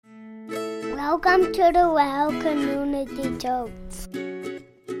Welcome to the Well Community Church.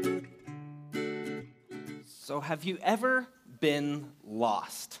 So have you ever been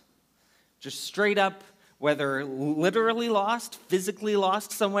lost? Just straight up, whether literally lost, physically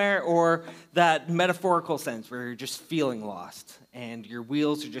lost somewhere, or that metaphorical sense where you're just feeling lost and your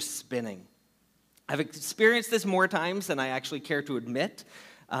wheels are just spinning. I've experienced this more times than I actually care to admit,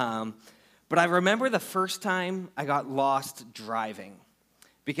 but I remember the first time I got lost driving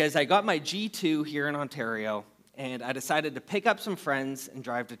because I got my G2 here in Ontario and I decided to pick up some friends and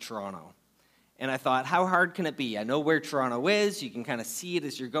drive to Toronto. And I thought, how hard can it be? I know where Toronto is. You can kind of see it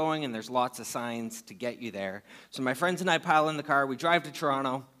as you're going, and there's lots of signs to get you there. So my friends and I pile in the car. We drive to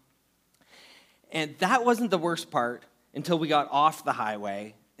Toronto. And that wasn't the worst part until we got off the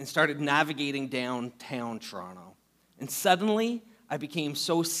highway and started navigating downtown Toronto. And suddenly, I became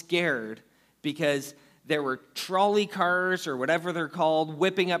so scared because there were trolley cars, or whatever they're called,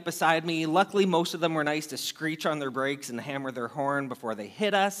 whipping up beside me. Luckily, most of them were nice to screech on their brakes and hammer their horn before they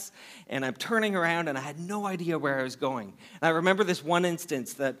hit us. And I'm turning around, and I had no idea where I was going. And I remember this one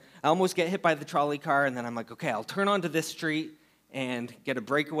instance that I almost get hit by the trolley car, and then I'm like, okay, I'll turn onto this street and get a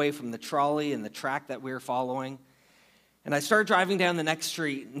breakaway from the trolley and the track that we were following. And I start driving down the next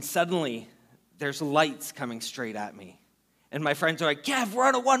street, and suddenly, there's lights coming straight at me. And my friends are like, Kev, we're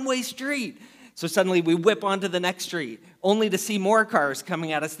on a one-way street. So suddenly we whip onto the next street, only to see more cars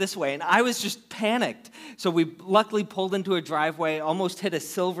coming at us this way. And I was just panicked. So we luckily pulled into a driveway, almost hit a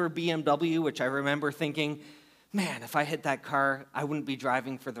silver BMW, which I remember thinking, man, if I hit that car, I wouldn't be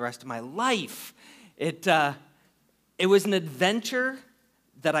driving for the rest of my life. It was an adventure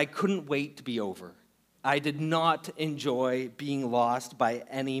that I couldn't wait to be over. I did not enjoy being lost by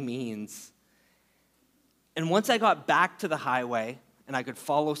any means. And once I got back to the highway, and I could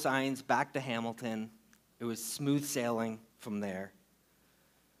follow signs back to Hamilton, it was smooth sailing from there.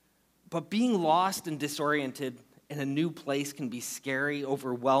 But being lost and disoriented in a new place can be scary,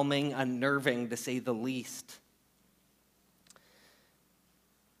 overwhelming, unnerving, to say the least.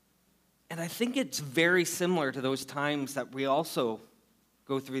 And I think it's very similar to those times that we also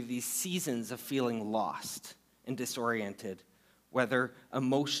go through these seasons of feeling lost and disoriented, whether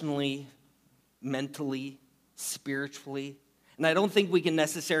emotionally, mentally, spiritually. And I don't think we can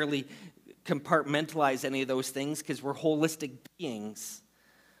necessarily compartmentalize any of those things because we're holistic beings.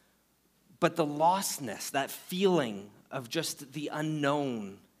 But the lostness, that feeling of just the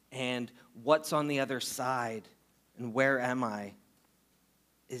unknown and what's on the other side and where am I,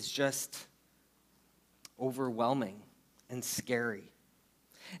 is just overwhelming and scary.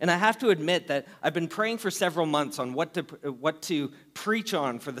 And I have to admit that I've been praying for several months on what to preach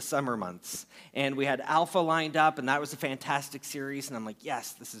on for the summer months. And we had Alpha lined up, and that was a fantastic series. And I'm like,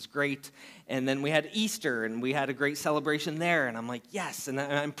 yes, this is great. And then we had Easter, and we had a great celebration there. And I'm like, yes. And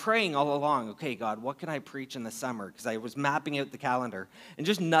I'm praying all along, okay, God, what can I preach in the summer? Because I was mapping out the calendar, and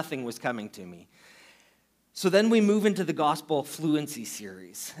just nothing was coming to me. So then we move into the Gospel Fluency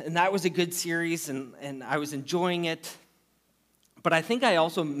series. And that was a good series, and I was enjoying it. But I think I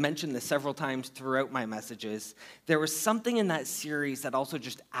also mentioned this several times throughout my messages. There was something in that series that also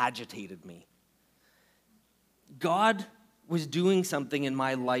just agitated me. God was doing something in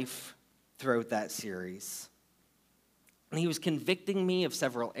my life throughout that series. And he was convicting me of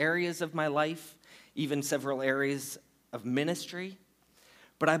several areas of my life, even several areas of ministry.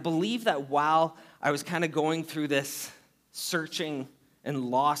 But I believe that while I was kind of going through this searching and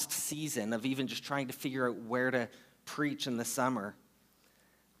lost season of even just trying to figure out where to preach in the summer,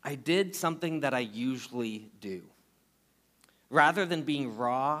 I did something that I usually do. Rather than being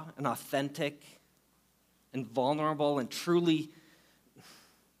raw and authentic and vulnerable and truly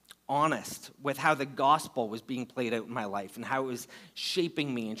honest with how the gospel was being played out in my life and how it was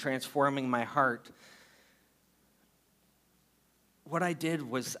shaping me and transforming my heart, what I did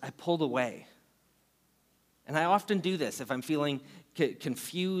was I pulled away. And I often do this if I'm feeling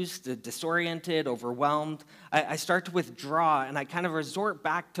confused, disoriented, overwhelmed. I start to withdraw, and I kind of resort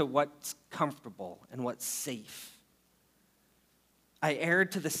back to what's comfortable and what's safe. I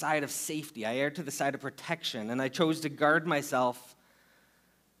erred to the side of safety. I erred to the side of protection, and I chose to guard myself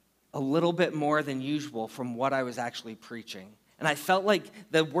a little bit more than usual from what I was actually preaching. And I felt like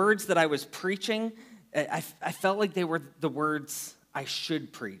the words that I was preaching, I felt like they were the words I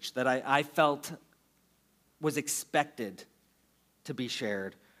should preach, that I felt was expected to be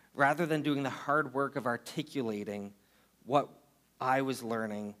shared, rather than doing the hard work of articulating what I was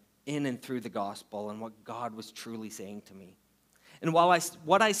learning in and through the gospel and what God was truly saying to me. And while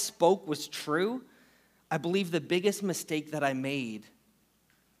what I spoke was true, I believe the biggest mistake that I made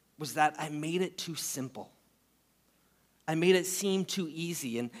was that I made it too simple. I made it seem too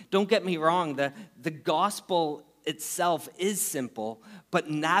easy. And don't get me wrong, the gospel itself is simple, but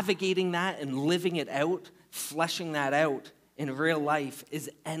navigating that and living it out, fleshing that out in real life is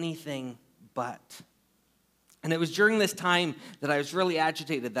anything but. And it was during this time that I was really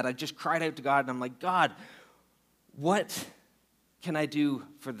agitated, that I just cried out to God, and I'm like, God, what can I do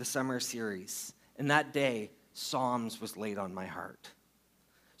for the summer series? And that day, Psalms was laid on my heart.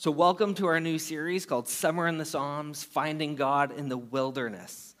 So welcome to our new series called Summer in the Psalms, Finding God in the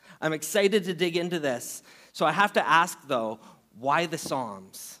Wilderness. I'm excited to dig into this. So I have to ask, though, why the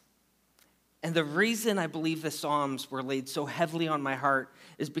Psalms? And the reason I believe the Psalms were laid so heavily on my heart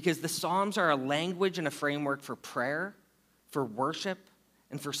is because the Psalms are a language and a framework for prayer, for worship,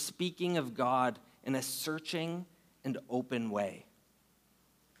 and for speaking of God in a searching and open way.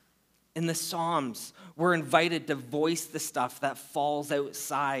 In the Psalms, we're invited to voice the stuff that falls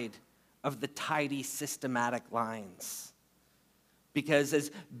outside of the tidy, systematic lines. Because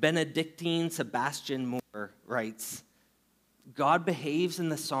as Benedictine Sebastian Moore writes, God behaves in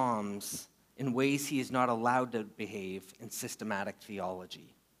the Psalms in ways he is not allowed to behave in systematic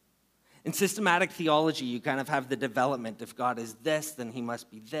theology. In systematic theology, you kind of have the development. If God is this, then he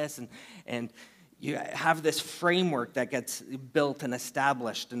must be this. And you have this framework that gets built and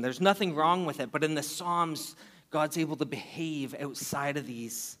established, and there's nothing wrong with it. But in the Psalms, God's able to behave outside of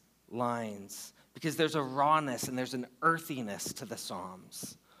these lines because there's a rawness and there's an earthiness to the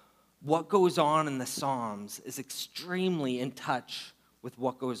Psalms. What goes on in the Psalms is extremely in touch with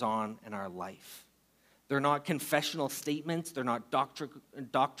what goes on in our life. They're not confessional statements. They're not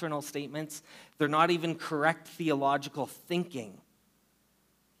doctrinal statements. They're not even correct theological thinking.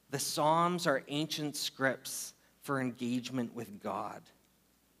 The Psalms are ancient scripts for engagement with God.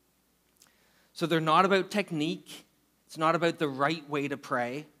 So they're not about technique. It's not about the right way to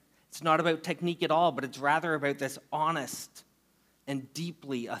pray. It's not about technique at all, but it's rather about this honest and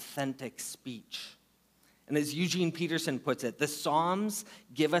deeply authentic speech. And as Eugene Peterson puts it, the Psalms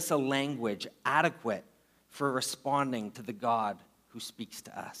give us a language adequate for responding to the God who speaks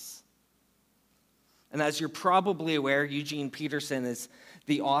to us. And as you're probably aware, Eugene Peterson is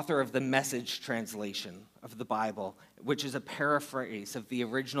the author of the Message translation of the Bible, which is a paraphrase of the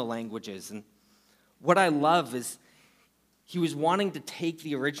original languages. And what I love is he was wanting to take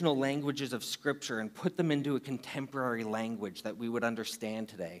the original languages of Scripture and put them into a contemporary language that we would understand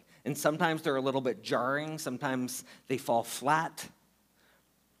today. And sometimes they're a little bit jarring, sometimes they fall flat.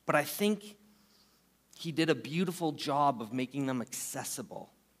 But I think he did a beautiful job of making them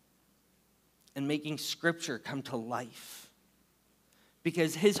accessible and making Scripture come to life.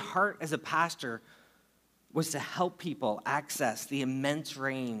 Because his heart as a pastor was to help people access the immense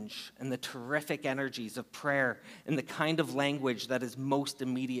range and the terrific energies of prayer in the kind of language that is most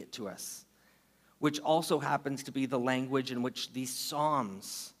immediate to us, which also happens to be the language in which these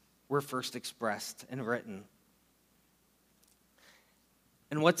Psalms were first expressed and written.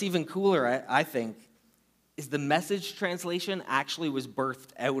 And what's even cooler, I think, is the Message translation actually was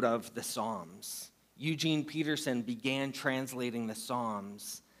birthed out of the Psalms. Eugene Peterson began translating the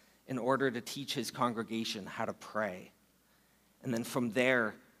Psalms in order to teach his congregation how to pray. And then from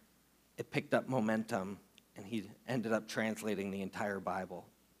there, it picked up momentum, and he ended up translating the entire Bible.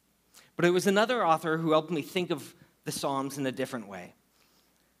 But it was another author who helped me think of the Psalms in a different way,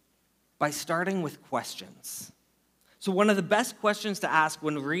 by starting with questions. So one of the best questions to ask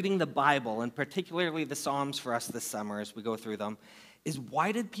when reading the Bible, and particularly the Psalms for us this summer as we go through them, is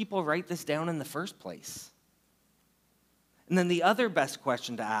why did people write this down in the first place? And then the other best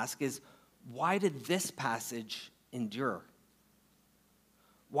question to ask is, why did this passage endure?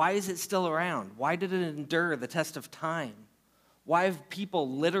 Why is it still around? Why did it endure the test of time? Why have people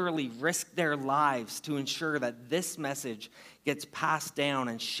literally risked their lives to ensure that this message gets passed down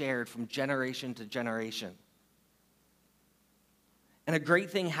and shared from generation to generation? And a great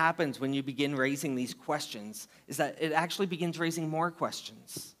thing happens when you begin raising these questions is that it actually begins raising more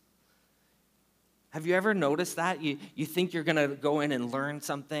questions. Have you ever noticed that? You think you're going to go in and learn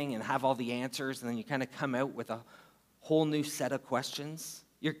something and have all the answers, and then you kind of come out with a whole new set of questions?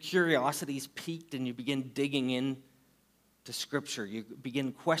 Your curiosity's piqued, and you begin digging in to Scripture. You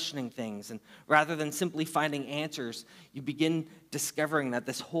begin questioning things, and rather than simply finding answers, you begin discovering that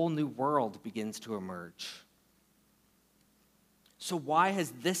this whole new world begins to emerge. So why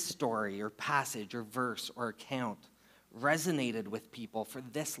has this story or passage or verse or account resonated with people for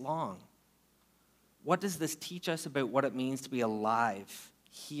this long? What does this teach us about what it means to be alive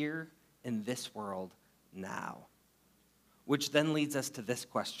here in this world now? Which then leads us to this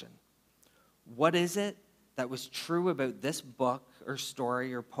question. What is it that was true about this book or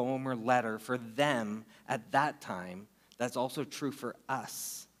story or poem or letter for them at that time that's also true for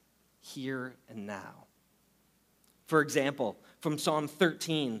us here and now. For example, from Psalm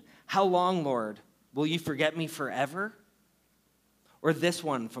 13, "How long, Lord, will you forget me forever?" Or this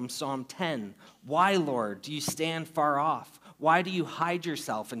one from Psalm 10, "Why, Lord, do you stand far off? Why do you hide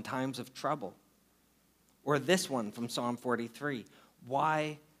yourself in times of trouble?" Or this one from Psalm 43,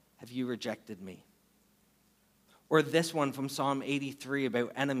 "Why have you rejected me?" Or this one from Psalm 83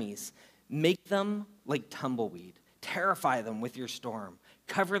 about enemies, "Make them like tumbleweed. Terrify them with your storm.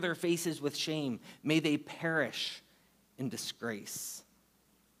 Cover their faces with shame. May they perish in disgrace."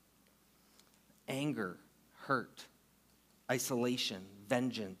 Anger, hurt, isolation,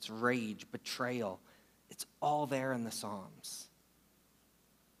 vengeance, rage, betrayal, it's all there in the Psalms.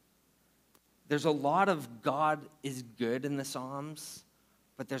 There's a lot of God is good in the Psalms,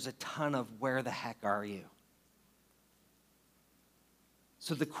 but there's a ton of where the heck are you?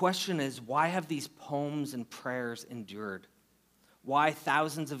 So the question is, why have these poems and prayers endured? Why,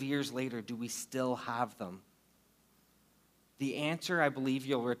 thousands of years later, do we still have them? The answer I believe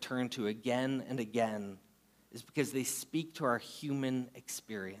you'll return to again and again is because they speak to our human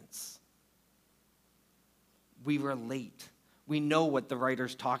experience. We relate. We know what the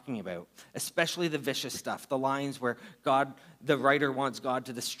writer's talking about, especially the vicious stuff, the lines where the writer wants God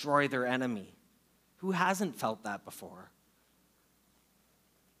to destroy their enemy. Who hasn't felt that before?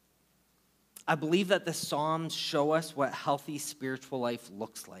 I believe that the Psalms show us what healthy spiritual life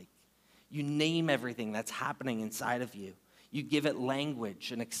looks like. You name everything that's happening inside of you. You give it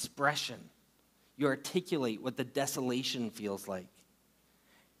language and expression. You articulate what the desolation feels like.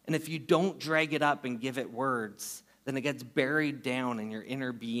 And if you don't drag it up and give it words, then it gets buried down in your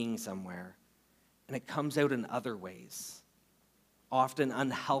inner being somewhere. And it comes out in other ways, often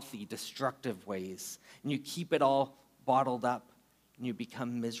unhealthy, destructive ways. And you keep it all bottled up and you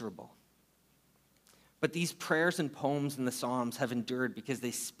become miserable. But these prayers and poems in the Psalms have endured because they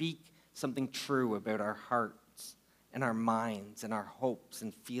speak something true about our hearts and our minds and our hopes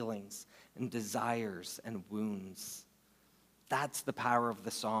and feelings and desires and wounds. That's the power of the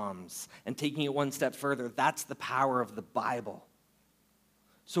Psalms. And taking it one step further, that's the power of the Bible.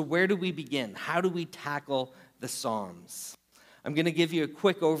 So where do we begin? How do we tackle the Psalms? I'm going to give you a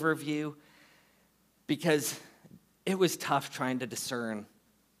quick overview because it was tough trying to discern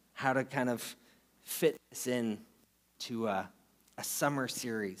how to kind of fit this in to a summer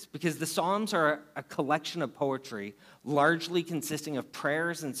series, because the Psalms are a collection of poetry largely consisting of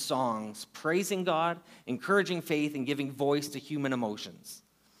prayers and songs praising God, encouraging faith, and giving voice to human emotions.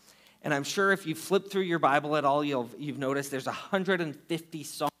 And I'm sure if you flip through your Bible at all, you've noticed there's 150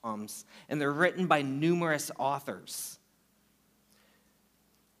 Psalms, and they're written by numerous authors.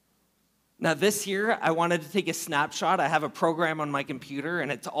 Now, this year, I wanted to take a snapshot. I have a program on my computer,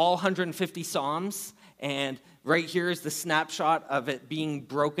 and it's all 150 Psalms. And right here is the snapshot of it being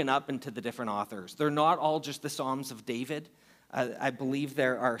broken up into the different authors. They're not all just the Psalms of David. I believe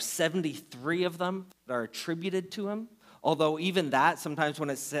there are 73 of them that are attributed to him. Although even that, sometimes when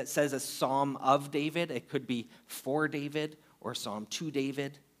it says a Psalm of David, it could be for David or Psalm to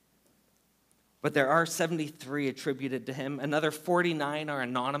David. But there are 73 attributed to him. Another 49 are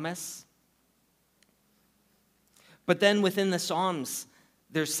anonymous. But then within the Psalms,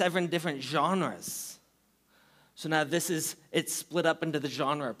 there's 7 different genres. So now it's split up into the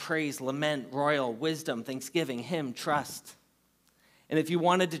genre: praise, lament, royal, wisdom, thanksgiving, hymn, trust. And if you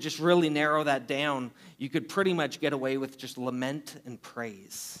wanted to just really narrow that down, you could pretty much get away with just lament and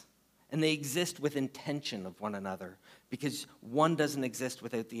praise. And they exist within tension of one another because one doesn't exist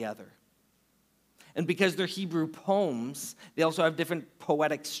without the other. And because they're Hebrew poems, they also have different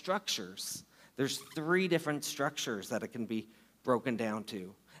poetic structures. There's 3 different structures that it can be broken down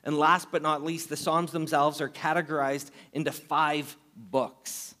to. And last but not least, the Psalms themselves are categorized into 5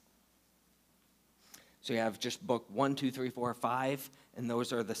 books. So you have just book 1, 2, 3, 4, 5, and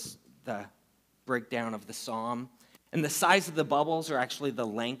those are the breakdown of the Psalm. And the size of the bubbles are actually the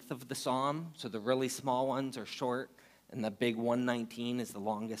length of the Psalm. So the really small ones are short, and the big 119 is the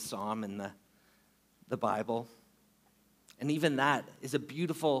longest Psalm in the Bible. And even that is a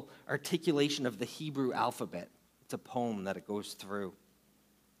beautiful articulation of the Hebrew alphabet. It's a poem that it goes through.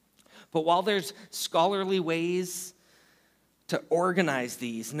 But while there's scholarly ways to organize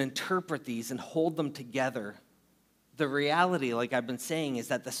these and interpret these and hold them together, the reality, like I've been saying, is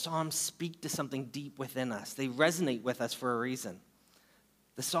that the Psalms speak to something deep within us. They resonate with us for a reason.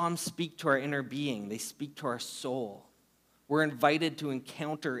 The Psalms speak to our inner being. They speak to our soul. We're invited to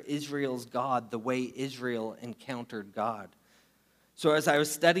encounter Israel's God the way Israel encountered God. So as I was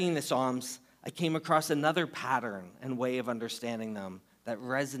studying the Psalms, I came across another pattern and way of understanding them that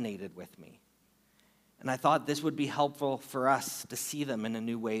resonated with me. And I thought this would be helpful for us to see them in a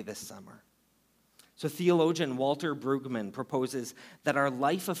new way this summer. So theologian Walter Brueggemann proposes that our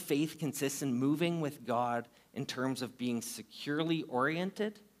life of faith consists in moving with God in terms of being securely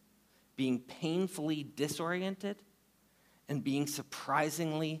oriented, being painfully disoriented, and being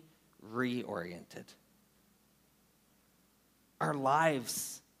surprisingly reoriented. Our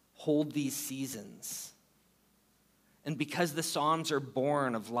lives hold these seasons. And because the Psalms are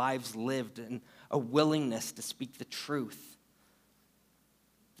born of lives lived and a willingness to speak the truth,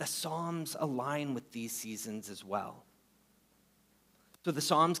 the Psalms align with these seasons as well. So the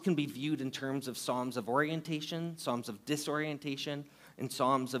Psalms can be viewed in terms of Psalms of orientation, Psalms of disorientation, and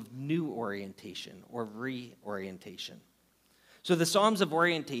Psalms of new orientation or reorientation. So the Psalms of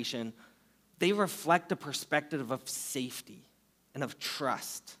orientation, they reflect a perspective of safety and of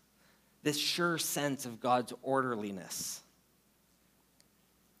trust, this sure sense of God's orderliness.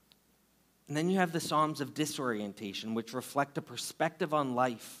 And then you have the Psalms of disorientation, which reflect a perspective on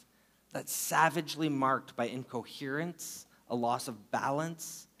life that's savagely marked by incoherence, a loss of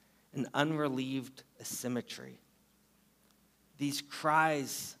balance, and unrelieved asymmetry. These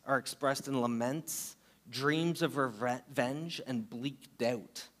cries are expressed in laments, dreams of revenge, and bleak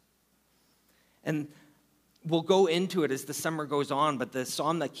doubt. And we'll go into it as the summer goes on, but the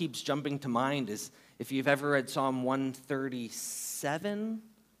psalm that keeps jumping to mind is, if you've ever read Psalm 137,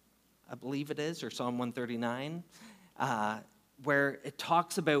 I believe it is, or Psalm 139, where it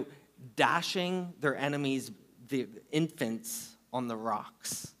talks about dashing their enemies, the infants, on the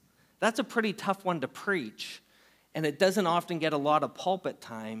rocks. That's a pretty tough one to preach, and it doesn't often get a lot of pulpit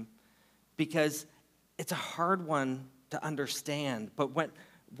time because it's a hard one to understand. But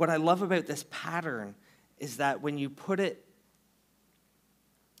what I love about this pattern is that when you put it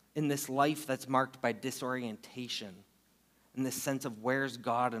in this life that's marked by disorientation, and this sense of where's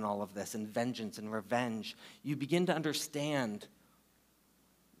God in all of this, and vengeance and revenge, you begin to understand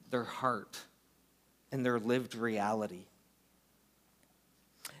their heart and their lived reality.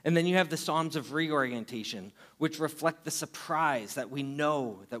 And then you have the Psalms of reorientation, which reflect the surprise that we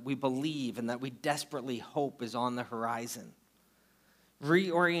know, that we believe, and that we desperately hope is on the horizon.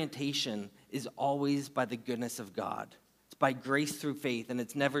 Reorientation is always by the goodness of God. It's by grace through faith, and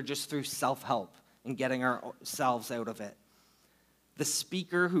it's never just through self-help and getting ourselves out of it. The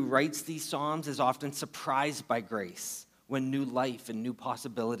speaker who writes these psalms is often surprised by grace when new life and new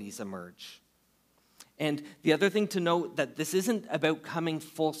possibilities emerge. And the other thing to note, that this isn't about coming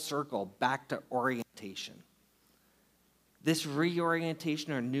full circle back to orientation. This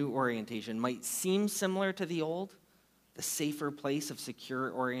reorientation or new orientation might seem similar to the old, the safer place of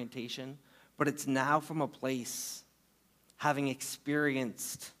secure orientation, but it's now from a place having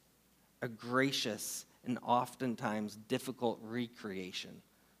experienced a gracious and oftentimes difficult recreation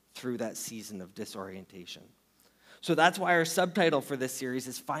through that season of disorientation. So that's why our subtitle for this series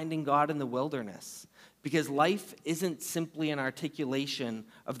is Finding God in the Wilderness, because life isn't simply an articulation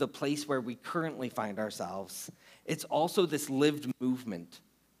of the place where we currently find ourselves. It's also this lived movement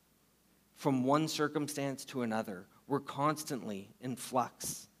from one circumstance to another. We're constantly in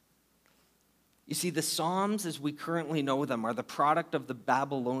flux. You see, the Psalms, as we currently know them, are the product of the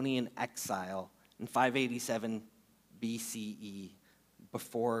Babylonian exile in 587 BCE,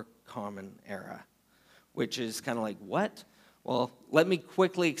 before Common Era, which is kind of like, what? Well, let me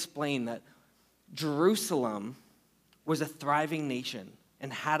quickly explain that Jerusalem was a thriving nation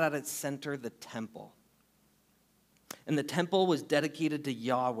and had at its center the temple. And the temple was dedicated to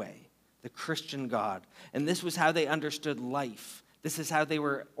Yahweh, the Christian God. And this was how they understood life. This is how they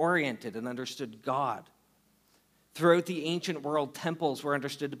were oriented and understood God. Throughout the ancient world, temples were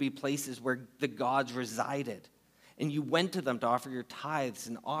understood to be places where the gods resided. And you went to them to offer your tithes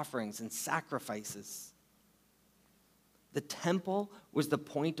and offerings and sacrifices. The temple was the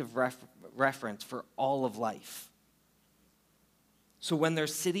point of reference for all of life. So when their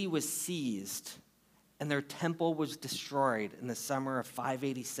city was seized and their temple was destroyed in the summer of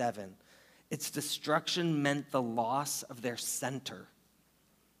 587, its destruction meant the loss of their center,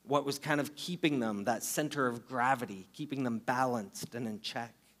 what was kind of keeping them, that center of gravity, keeping them balanced and in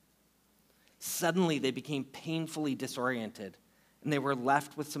check. Suddenly, they became painfully disoriented, and they were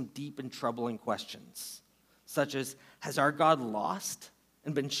left with some deep and troubling questions, such as, has our God lost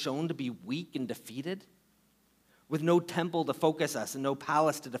and been shown to be weak and defeated? With no temple to focus us and no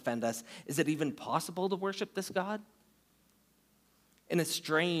palace to defend us, is it even possible to worship this God? In a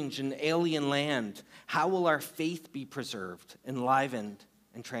strange and alien land, how will our faith be preserved, enlivened,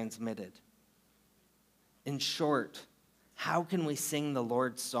 and transmitted? In short, how can we sing the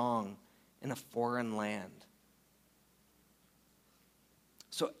Lord's song in a foreign land?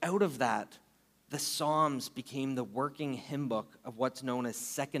 So out of that, the Psalms became the working hymn book of what's known as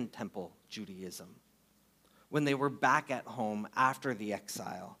Second Temple Judaism, when they were back at home after the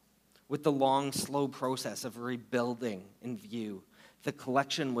exile. With the long, slow process of rebuilding in view, the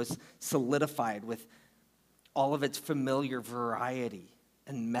collection was solidified with all of its familiar variety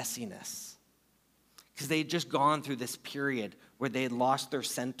and messiness. Because they had just gone through this period where they had lost their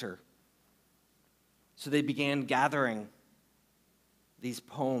center. So they began gathering these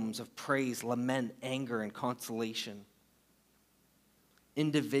poems of praise, lament, anger, and consolation.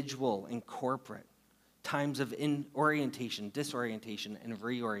 Individual and corporate. Times of orientation, disorientation, and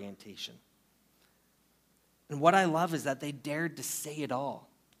reorientation. And what I love is that they dared to say it all,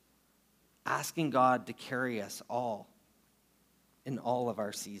 asking God to carry us all in all of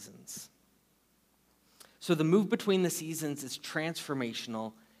our seasons. So the move between the seasons is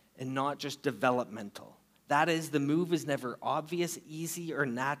transformational and not just developmental. That is, the move is never obvious, easy, or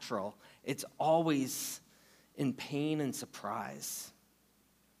natural. It's always in pain and surprise.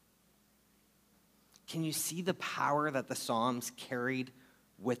 Can you see the power that the Psalms carried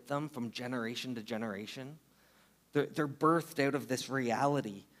with them from generation to generation? They're birthed out of this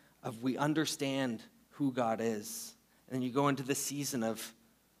reality of we understand who God is. And then you go into the season of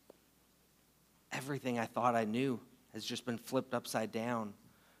everything I thought I knew has just been flipped upside down.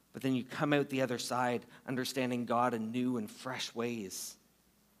 But then you come out the other side understanding God in new and fresh ways.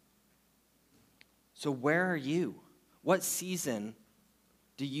 So where are you? What season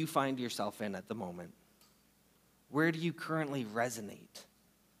do you find yourself in at the moment? Where do you currently resonate?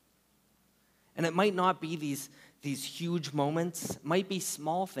 And it might not be these huge moments. It might be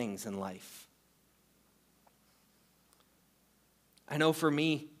small things in life. I know for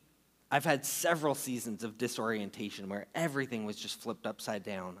me, I've had several seasons of disorientation where everything was just flipped upside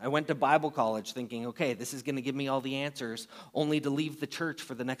down. I went to Bible college thinking, okay, this is going to give me all the answers, only to leave the church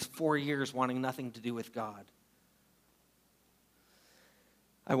for the next 4 years wanting nothing to do with God.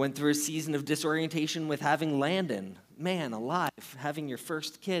 I went through a season of disorientation with having Landon. Man alive, having your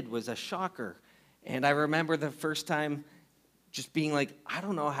first kid was a shocker. And I remember the first time just being like, I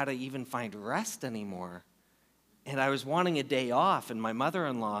don't know how to even find rest anymore. And I was wanting a day off, and my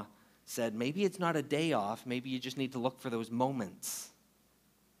mother-in-law said, maybe it's not a day off, maybe you just need to look for those moments.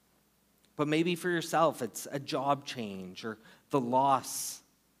 But maybe for yourself, it's a job change or the loss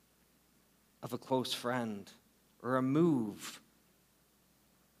of a close friend or a move.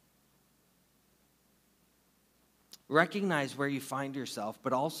 Recognize where you find yourself,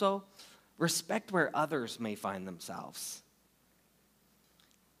 but also respect where others may find themselves.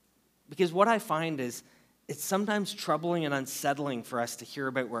 Because what I find is it's sometimes troubling and unsettling for us to hear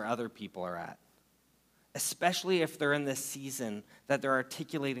about where other people are at, especially if they're in this season that they're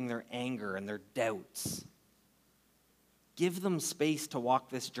articulating their anger and their doubts. Give them space to walk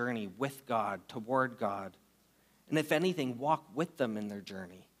this journey with God, toward God, and if anything, walk with them in their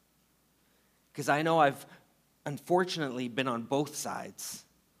journey. Because I know I've unfortunately been on both sides,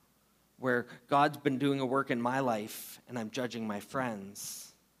 where God's been doing a work in my life and I'm judging my friends.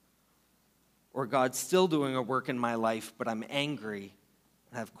 Or God's still doing a work in my life, but I'm angry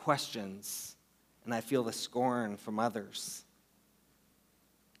and have questions and I feel the scorn from others.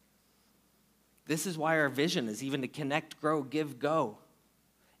 This is why our vision is even to connect, grow, give, go.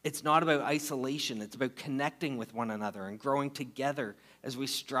 It's not about isolation. It's about connecting with one another and growing together as we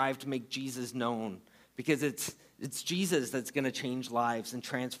strive to make Jesus known. Because it's Jesus that's going to change lives and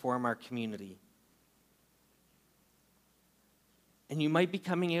transform our community. And you might be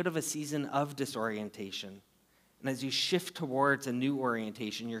coming out of a season of disorientation. And as you shift towards a new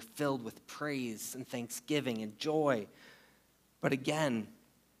orientation, you're filled with praise and thanksgiving and joy. But again,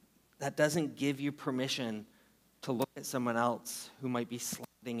 that doesn't give you permission to look at someone else who might be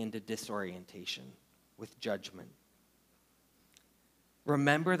sliding into disorientation with judgment.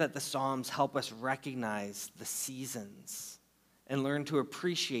 Remember that the Psalms help us recognize the seasons and learn to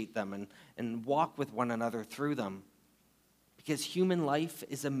appreciate them and walk with one another through them. Because human life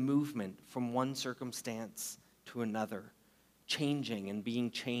is a movement from one circumstance to another, changing and being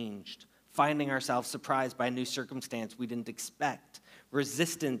changed, finding ourselves surprised by a new circumstance we didn't expect,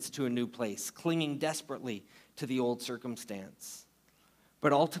 resistance to a new place, clinging desperately to the old circumstance.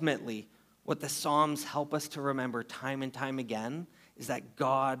 But ultimately, what the Psalms help us to remember time and time again is that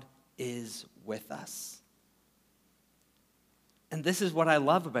God is with us. And this is what I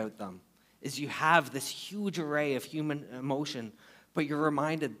love about them, is you have this huge array of human emotion, but you're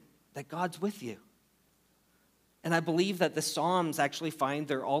reminded that God's with you. And I believe that the Psalms actually find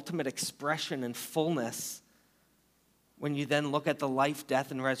their ultimate expression and fullness when you then look at the life,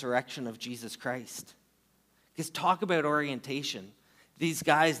 death, and resurrection of Jesus Christ. Because talk about orientation. These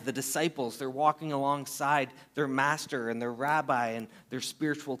guys, the disciples, they're walking alongside their master and their rabbi and their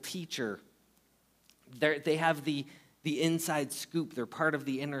spiritual teacher. They have the inside scoop. They're part of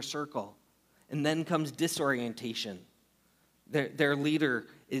the inner circle. And then comes disorientation. Their leader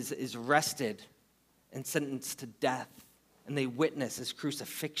is arrested and sentenced to death, and they witness his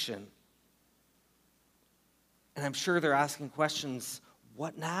crucifixion. And I'm sure they're asking questions,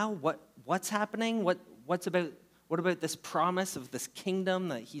 what now? What's happening? What about this promise of this kingdom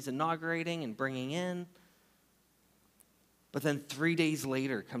that he's inaugurating and bringing in? But then 3 days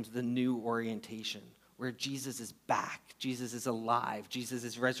later comes the new orientation, where Jesus is back, Jesus is alive, Jesus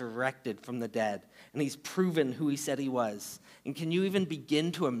is resurrected from the dead, and he's proven who he said he was. And can you even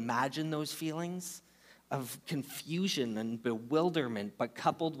begin to imagine those feelings of confusion and bewilderment, but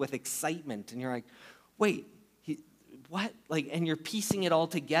coupled with excitement? And you're like, wait, what? And you're piecing it all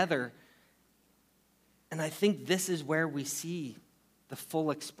together. And I think this is where we see the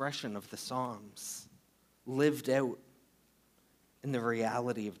full expression of the Psalms lived out in the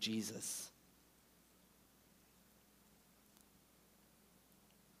reality of Jesus.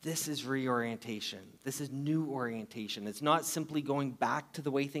 This is reorientation. This is new orientation. It's not simply going back to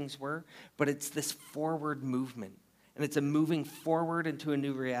the way things were, but it's this forward movement. And it's a moving forward into a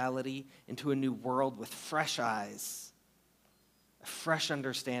new reality, into a new world with fresh eyes, fresh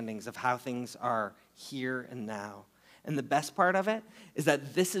understandings of how things are here and now. And the best part of it is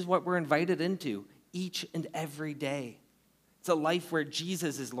that this is what we're invited into each and every day. It's a life where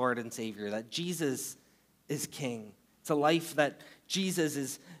Jesus is Lord and Savior, that Jesus is King. It's a life that Jesus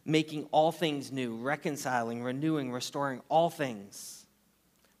is making all things new, reconciling, renewing, restoring all things.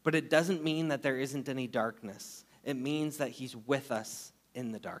 But it doesn't mean that there isn't any darkness. It means that he's with us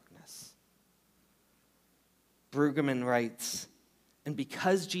in the darkness. Brueggemann writes, and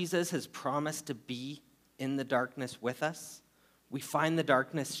because Jesus has promised to be in the darkness with us, we find the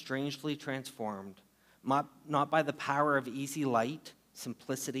darkness strangely transformed, not by the power of easy light,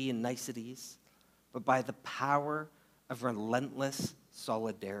 simplicity, and niceties, but by the power of relentless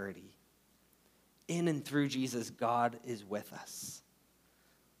solidarity. In and through Jesus, God is with us.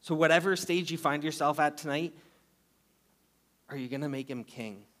 So whatever stage you find yourself at tonight, are you going to make him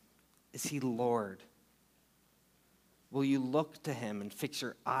king? Is he Lord? Will you look to him and fix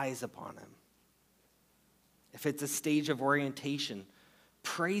your eyes upon him? If it's a stage of orientation,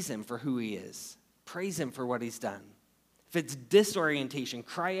 praise him for who he is. Praise him for what he's done. If it's disorientation,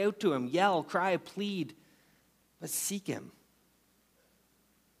 cry out to him, yell, cry, plead, but seek him.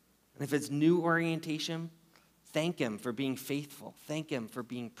 And if it's new orientation, thank him for being faithful. Thank him for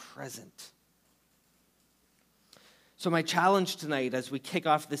being present. So my challenge tonight as we kick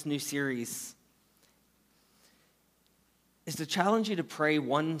off this new series is to challenge you to pray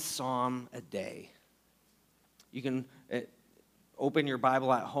one psalm a day. You can open your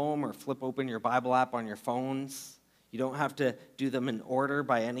Bible at home or flip open your Bible app on your phones. You don't have to do them in order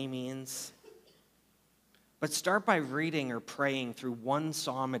by any means. But start by reading or praying through one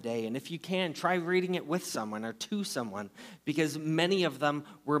psalm a day. And if you can, try reading it with someone or to someone, because many of them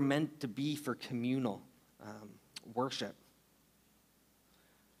were meant to be for communal worship.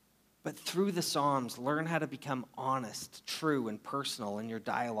 But through the Psalms, learn how to become honest, true, and personal in your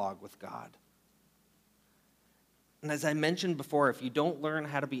dialogue with God. And as I mentioned before, if you don't learn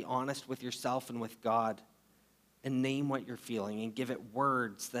how to be honest with yourself and with God and name what you're feeling and give it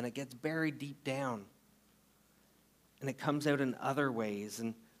words, then it gets buried deep down. And it comes out in other ways.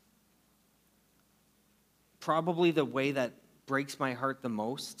 And probably the way that breaks my heart the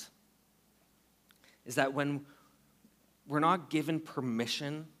most is that when we're not given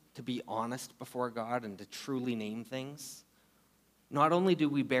permission to be honest before God and to truly name things, not only do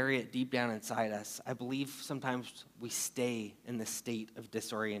we bury it deep down inside us, I believe sometimes we stay in this state of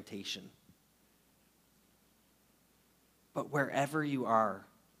disorientation. But wherever you are,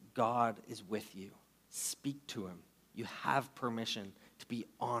 God is with you. Speak to him. You have permission to be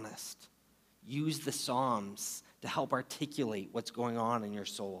honest. Use the Psalms to help articulate what's going on in your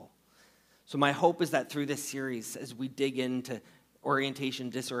soul. So my hope is that through this series, as we dig into orientation,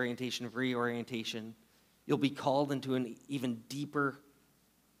 disorientation, reorientation, you'll be called into an even deeper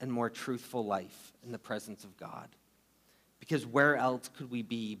and more truthful life in the presence of God. Because where else could we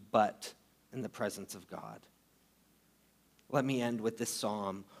be but in the presence of God? Let me end with this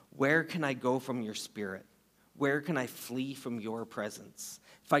psalm. Where can I go from your spirit? Where can I flee from your presence?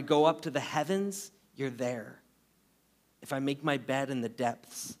 If I go up to the heavens, you're there. If I make my bed in the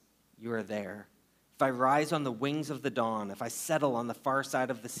depths, you are there. If I rise on the wings of the dawn, if I settle on the far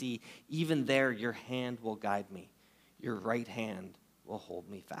side of the sea, even there your hand will guide me. Your right hand will hold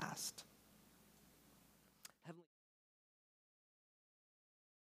me fast.